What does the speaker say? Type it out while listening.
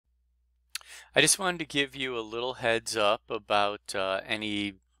I just wanted to give you a little heads up about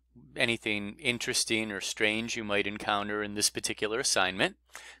anything interesting or strange you might encounter in this particular assignment.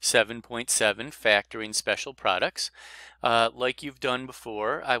 7.7, Factoring Special Products. Like you've done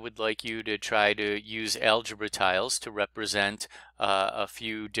before, I would like you to try to use algebra tiles to represent a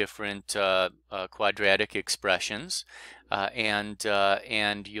few different quadratic expressions,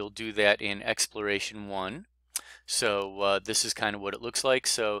 and you'll do that in Exploration 1. So this is kind of what it looks like.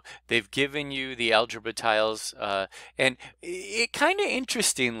 So they've given you the algebra tiles, and it kind of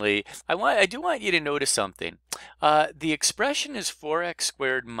interestingly, I do want you to notice something. The expression is 4x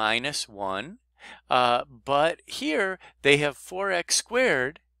squared minus 1, but here they have 4x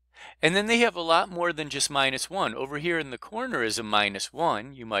squared. And then they have a lot more than just minus 1. Over here in the corner is a minus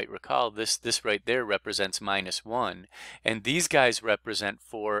 1. You might recall this right there represents minus 1. And these guys represent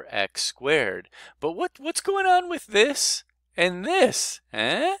 4x squared. But what's going on with this and this?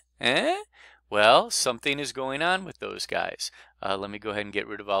 Well, something is going on with those guys. Let me go ahead and get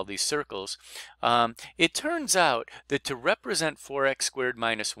rid of all these circles. It turns out that to represent 4x squared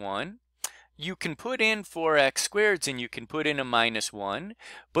minus 1, you can put in 4x squareds and you can put in a minus 1,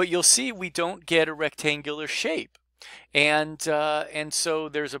 but you'll see we don't get a rectangular shape. And so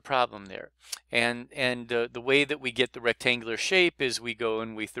there's a problem there. And the way that we get the rectangular shape is we go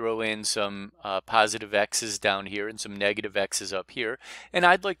and we throw in some positive x's down here and some negative x's up here. And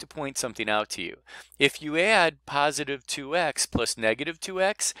I'd like to point something out to you. If you add positive 2x plus negative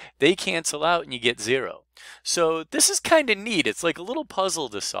 2x, they cancel out and you get 0. So this is kind of neat. It's like a little puzzle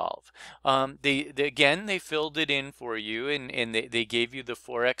to solve. Again, they filled it in for you, and they gave you the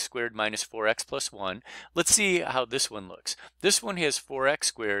 4x squared minus 4x plus 1. Let's see how this one looks. This one has 4x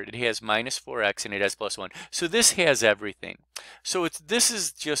squared, it has minus 4x, and it has plus 1. So this has everything. So this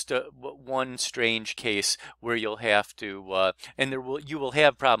is just one strange case where you'll have to, you will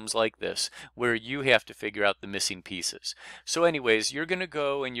have problems like this where you have to figure out the missing pieces. So anyways, you're going to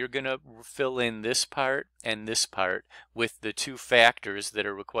go and you're going to fill in this part and this part with the two factors that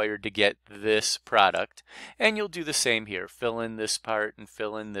are required to get this product, and you'll do the same here. Fill in this part and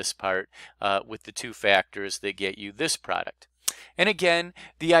fill in this part with the two factors that get you this product. And again,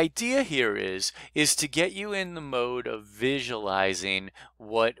 the idea here is to get you in the mode of visualizing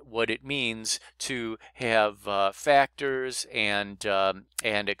what it means to have factors and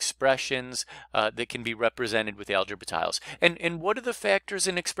expressions that can be represented with algebra tiles. And what do the factors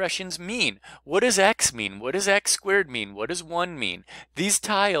and expressions mean? What does x mean? What does x squared mean? What does 1 mean? These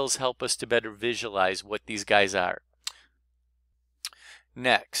tiles help us to better visualize what these guys are.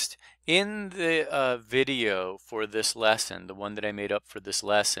 Next, in the video for this lesson, the one that I made up for this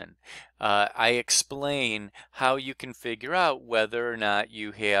lesson, I explain how you can figure out whether or not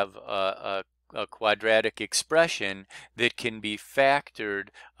you have a quadratic expression that can be factored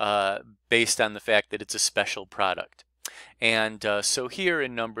based on the fact that it's a special product. And so here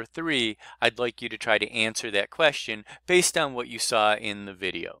in number 3, I'd like you to try to answer that question based on what you saw in the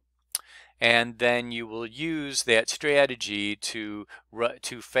video. And then you will use that strategy to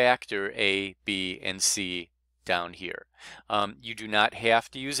factor A, B, and C down here. You do not have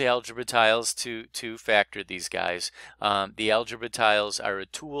to use algebra tiles to factor these guys. The algebra tiles are a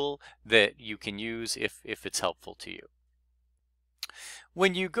tool that you can use if it's helpful to you.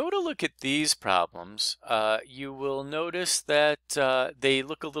 When you go to look at these problems, you will notice that they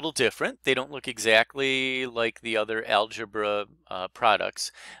look a little different. They don't look exactly like the other algebra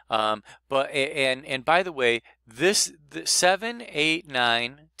products. And by the way, the 7, 8,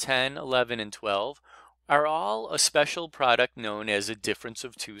 9, 10, 11, and 12 are all a special product known as a difference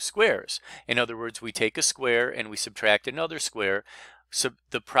of two squares. In other words, we take a square and we subtract another square. So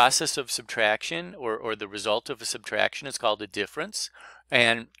the process of subtraction or the result of a subtraction is called a difference.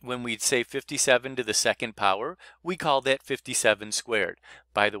 And when we say 57 to the second power, we call that 57 squared.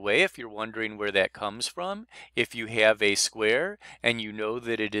 By the way, if you're wondering where that comes from, if you have a square and you know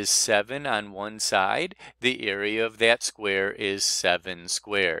that it is 7 on one side, the area of that square is 7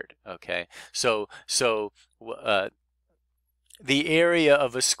 squared. Okay, so the area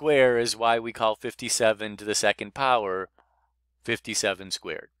of a square is why we call 57 to the second power 57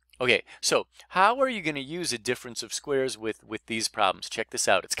 squared. Okay, so how are you going to use a difference of squares with these problems? Check this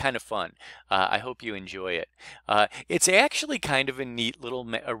out. It's kind of fun. I hope you enjoy it. It's actually kind of a neat little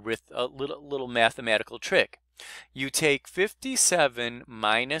mathematical trick. You take 57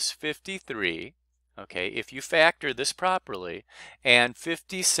 minus 53, okay, if you factor this properly, and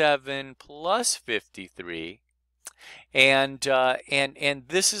 57 plus 53, and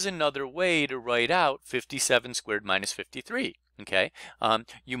this is another way to write out 57 squared minus 53. Okay,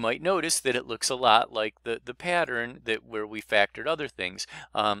 you might notice that it looks a lot like the pattern that where we factored other things,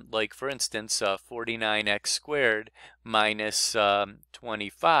 like for instance 49x squared minus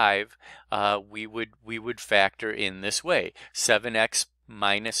 25. We would factor in this way: 7x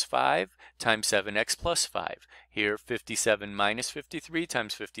minus 5 times 7x plus 5. Here 57 minus 53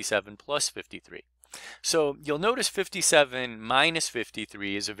 times 57 plus 53. So you'll notice 57 minus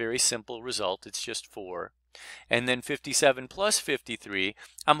 53 is a very simple result. It's just 4. And then 57 plus 53,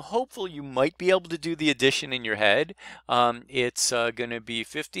 I'm hopeful you might be able to do the addition in your head. It's going to be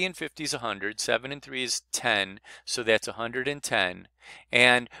 50 and 50 is 100, 7 and 3 is 10, so that's 110.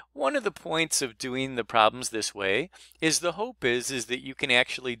 And one of the points of doing the problems this way is the hope is that you can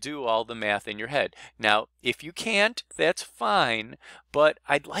actually do all the math in your head. Now, if you can't, that's fine, but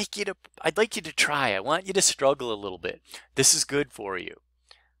I'd like you to try. I want you to struggle a little bit. This is good for you.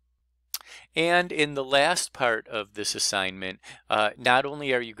 And in the last part of this assignment, not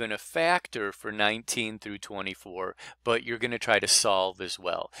only are you going to factor for 19 through 24, but you're going to try to solve as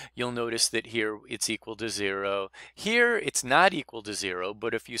well. You'll notice that here it's equal to 0. Here it's not equal to 0,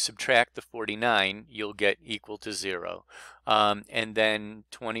 but if you subtract the 49, you'll get equal to 0. And then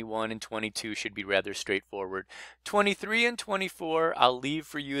 21 and 22 should be rather straightforward. 23 and 24, I'll leave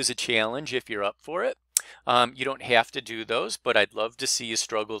for you as a challenge if you're up for it. You don't have to do those, but I'd love to see you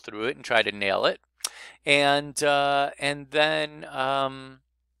struggle through it and try to nail it. And then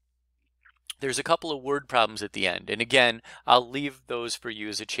there's a couple of word problems at the end. And again, I'll leave those for you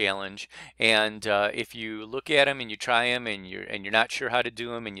as a challenge. And if you look at them and you try them and you're not sure how to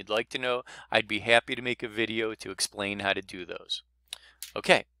do them and you'd like to know, I'd be happy to make a video to explain how to do those.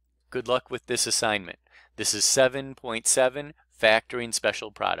 Okay, good luck with this assignment. This is 7.7, Factoring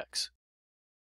Special Products.